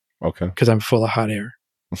office. Okay. Because I'm full of hot air.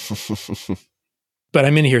 But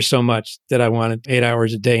I'm in here so much that I want it 8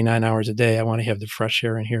 hours a day, 9 hours a day. I want to have the fresh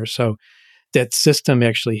air in here. So that system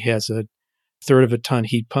actually has a 1/3 of a ton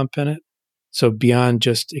heat pump in it. So beyond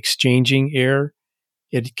just exchanging air,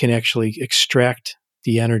 it can actually extract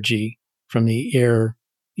the energy from the air,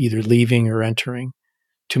 either leaving or entering,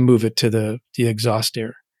 to move it to the exhaust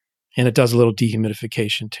air. And it does a little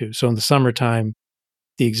dehumidification too. So in the summertime,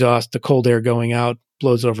 the exhaust, the cold air going out,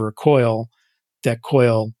 blows over a coil. That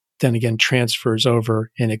coil then again transfers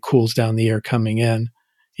over and it cools down the air coming in,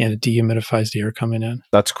 and it dehumidifies the air coming in.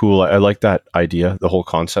 That's cool. I like that idea, the whole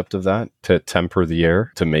concept of that, to temper the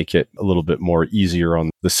air, to make it a little bit more easier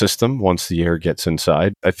on the system once the air gets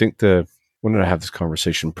inside. I think when did I have this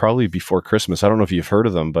conversation? Probably before Christmas. I don't know if you've heard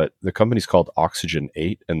of them, but the company's called Oxygen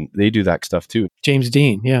 8, and they do that stuff too. James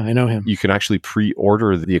Dean. Yeah, I know him. You can actually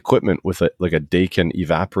pre-order the equipment with a Daikin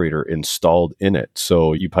evaporator installed in it.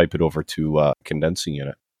 So you pipe it over to a condensing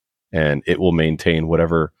unit, and it will maintain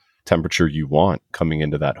whatever temperature you want coming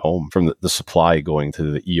into that home from the supply going to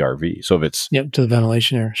the ERV. So if it's... Yep, to the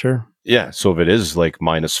ventilation air, sure. Yeah, so if it is like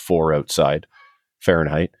 -4 outside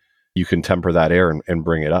Fahrenheit, you can temper that air and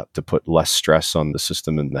bring it up to put less stress on the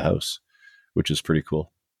system in the house, which is pretty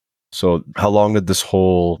cool. So how long did this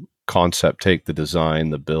whole concept take, the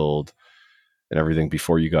design, the build, and everything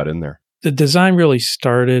before you got in there? The design really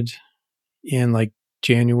started in like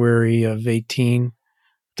January of 18.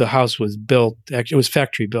 The house was built, actually, it was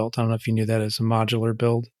factory built. I don't know if you knew that as a modular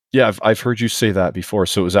build. Yeah, I've heard you say that before.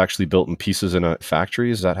 So it was actually built in pieces in a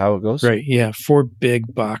factory. Is that how it goes? Right. Yeah. 4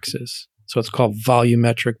 big boxes. So it's called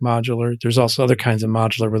volumetric modular. There's also other kinds of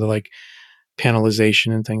modular where they're like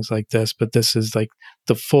panelization and things like this. But this is like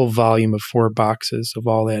the full volume of 4 boxes of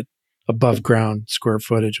all that above ground square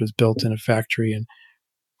footage was built in a factory and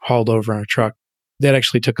hauled over on a truck. That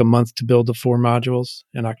actually took a month to build the 4 modules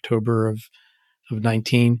in October of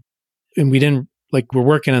 19. And we didn't, we're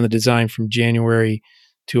working on the design from January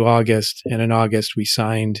to August. And in August, we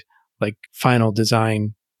signed final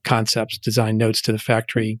design concepts, design notes to the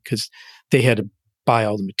factory, because they had to buy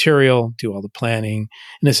all the material, do all the planning.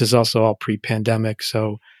 And this is also all pre-pandemic.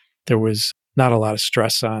 So there was not a lot of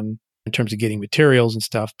stress in terms of getting materials and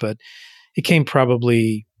stuff, but it came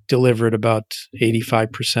probably delivered about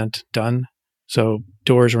 85% done. So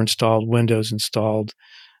doors were installed, windows installed,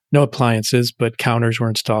 no appliances, but counters were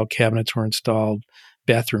installed, cabinets were installed,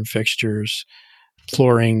 bathroom fixtures,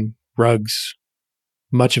 flooring, rugs.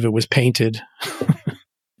 Much of it was painted.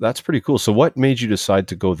 That's pretty cool. So what made you decide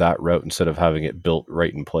to go that route instead of having it built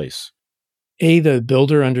right in place? The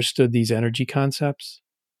builder understood these energy concepts,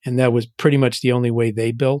 and that was pretty much the only way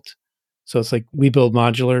they built. So it's like, we build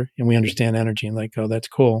modular and we understand energy, and oh, that's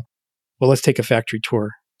cool. Well, let's take a factory tour.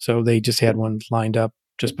 So they just had one lined up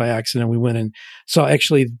just by accident. We went and saw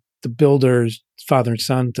actually the builder's father and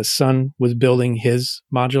son. The son was building his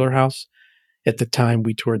modular house at the time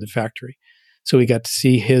we toured the factory. So we got to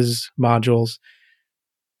see his modules.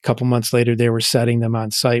 A couple months later, they were setting them on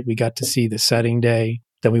site. We got to see the setting day.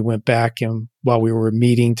 Then we went back, and while we were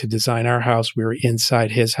meeting to design our house, we were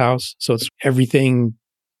inside his house. So it's everything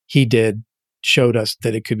he did showed us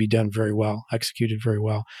that it could be done very well, executed very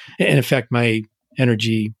well. And in fact, my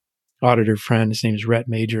energy auditor friend, his name is Rhett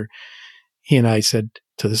Major, he and I said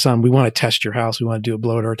to the son, we want to test your house. We want to do a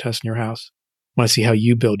blow door test in your house. I want to see how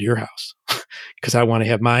you build your house because I want to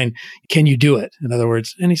have mine. Can you do it? In other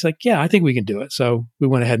words, and he's like, yeah, I think we can do it. So we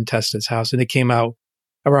went ahead and tested his house, and it came out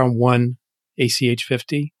around 1 ACH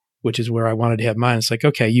 50, which is where I wanted to have mine. It's like,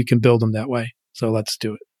 okay, you can build them that way. So let's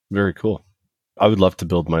do it. Very cool. I would love to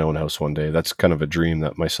build my own house one day. That's kind of a dream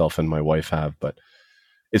that myself and my wife have, but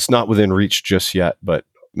it's not within reach just yet. But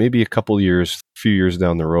maybe a few years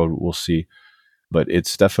down the road, we'll see. But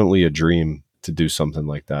it's definitely a dream to do something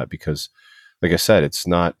like that because, like I said,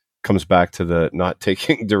 comes back to the not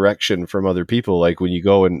taking direction from other people. Like when you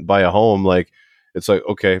go and buy a home, like it's like,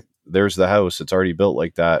 okay, there's the house. It's already built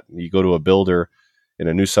like that. You go to a builder in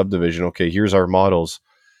a new subdivision. Okay, here's our models.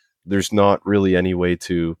 There's not really any way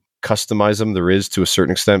to customize them. There is to a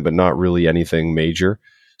certain extent, but not really anything major.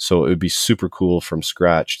 So it would be super cool from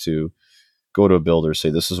scratch to go to a builder,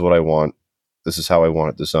 say, this is what I want. This is how I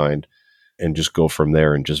want it designed, and just go from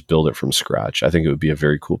there and just build it from scratch. I think it would be a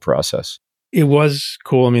very cool process. It was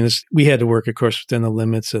cool. I mean, we had to work, of course, within the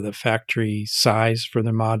limits of the factory size for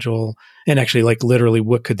the module. And actually, like literally,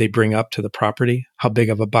 what could they bring up to the property? How big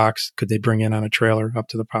of a box could they bring in on a trailer up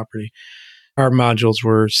to the property? Our modules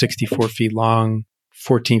were 64 feet long,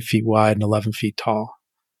 14 feet wide, and 11 feet tall.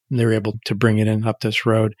 And they were able to bring it in up this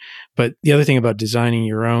road. But the other thing about designing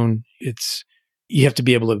your own, you have to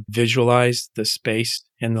be able to visualize the space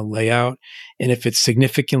and the layout. And if it's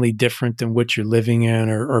significantly different than what you're living in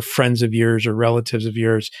or friends of yours or relatives of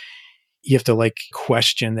yours, you have to like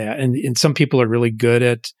question that. And some people are really good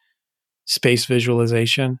at space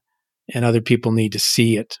visualization and other people need to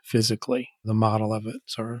see it physically, the model of it.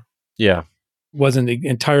 So yeah, it wasn't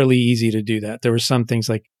entirely easy to do that. There were some things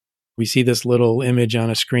like we see this little image on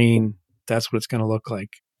a screen. That's what it's going to look like,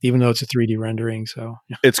 even though it's a 3D rendering. So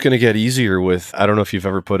it's going to get easier with, I don't know if you've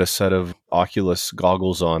ever put a set of Oculus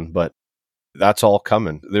goggles on, but that's all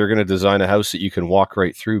coming. They're going to design a house that you can walk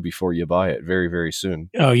right through before you buy it very, very soon.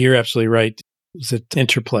 Oh, you're absolutely right. Was it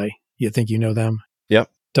Interplay? You think you know them? Yep.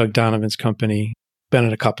 Doug Donovan's company. Been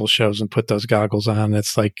at a couple shows and put those goggles on.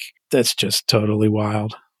 It's like, that's just totally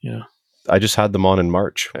wild. Yeah. I just had them on in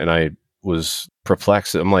March and I was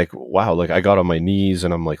perplexed. I'm like, wow, like I got on my knees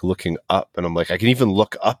and I'm like looking up and I'm like, I can even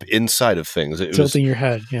look up inside of things. Tilting your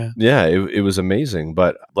head. Yeah. Yeah. It was amazing.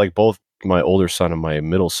 But like both my older son and my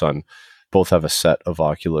middle son both have a set of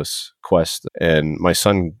Oculus Quest, and my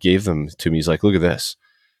son gave them to me. He's like, look at this.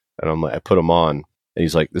 And I'm like, I put them on and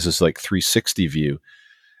he's like, this is like 360 view.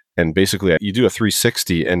 And basically you do a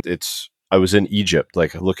 360 and I was in Egypt,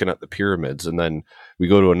 like looking at the pyramids. And then we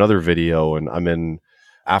go to another video and I'm in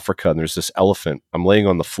Africa and there's this elephant. I'm laying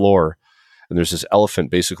on the floor and there's this elephant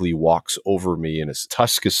basically walks over me and his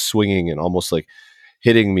tusk is swinging and almost like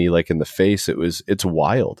hitting me like in the face. It's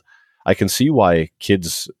wild. I can see why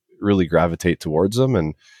kids really gravitate towards them.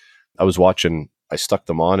 And I stuck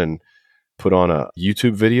them on and put on a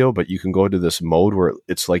YouTube video, but you can go to this mode where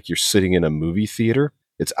it's like you're sitting in a movie theater.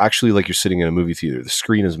 It's actually like you're sitting in a movie theater. The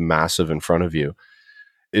screen is massive in front of you.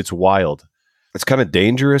 It's wild. It's kind of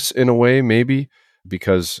dangerous in a way, maybe,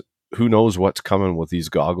 because who knows what's coming with these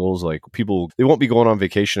goggles. Like people, they won't be going on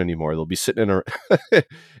vacation anymore. They'll be sitting in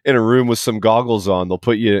in a room with some goggles on. They'll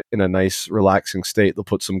put you in a nice, relaxing state. They'll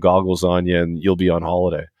put some goggles on you and you'll be on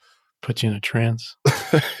holiday. Put you in a trance.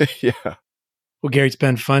 Yeah. Well, Gary, it's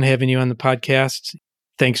been fun having you on the podcast.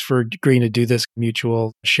 Thanks for agreeing to do this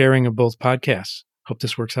mutual sharing of both podcasts. Hope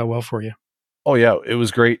this works out well for you. Oh yeah, it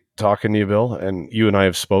was great talking to you, Bill. And you and I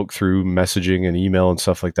have spoke through messaging and email and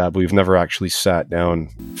stuff like that, but we've never actually sat down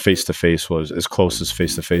face to face. Was as close as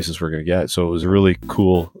face to face as we're going to get. So it was really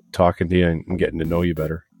cool talking to you and getting to know you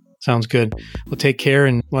better. Sounds good. Well, take care,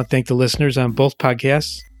 and I want to thank the listeners on both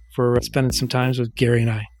podcasts for spending some time with Gary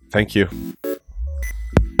and I. Thank you.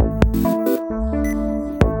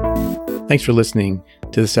 Thanks for listening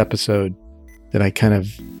to this episode that I kind of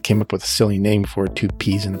came up with a silly name for, 2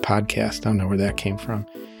 P's in a podcast. I don't know where that came from.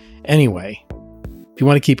 Anyway, if you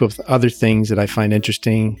want to keep up with other things that I find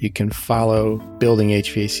interesting, you can follow Building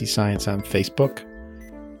HVAC Science on Facebook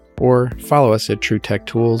or follow us at True Tech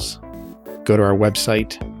Tools. Go to our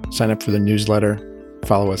website, sign up for the newsletter,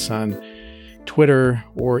 follow us on Twitter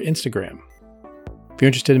or Instagram. If you're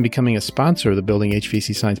interested in becoming a sponsor of the Building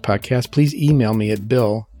HVAC Science podcast, please email me at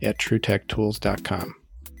bill@truetechtools.com.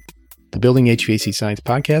 The Building HVAC Science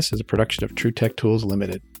podcast is a production of True Tech Tools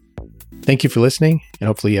Limited. Thank you for listening, and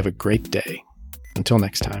hopefully you have a great day. Until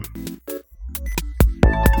next time.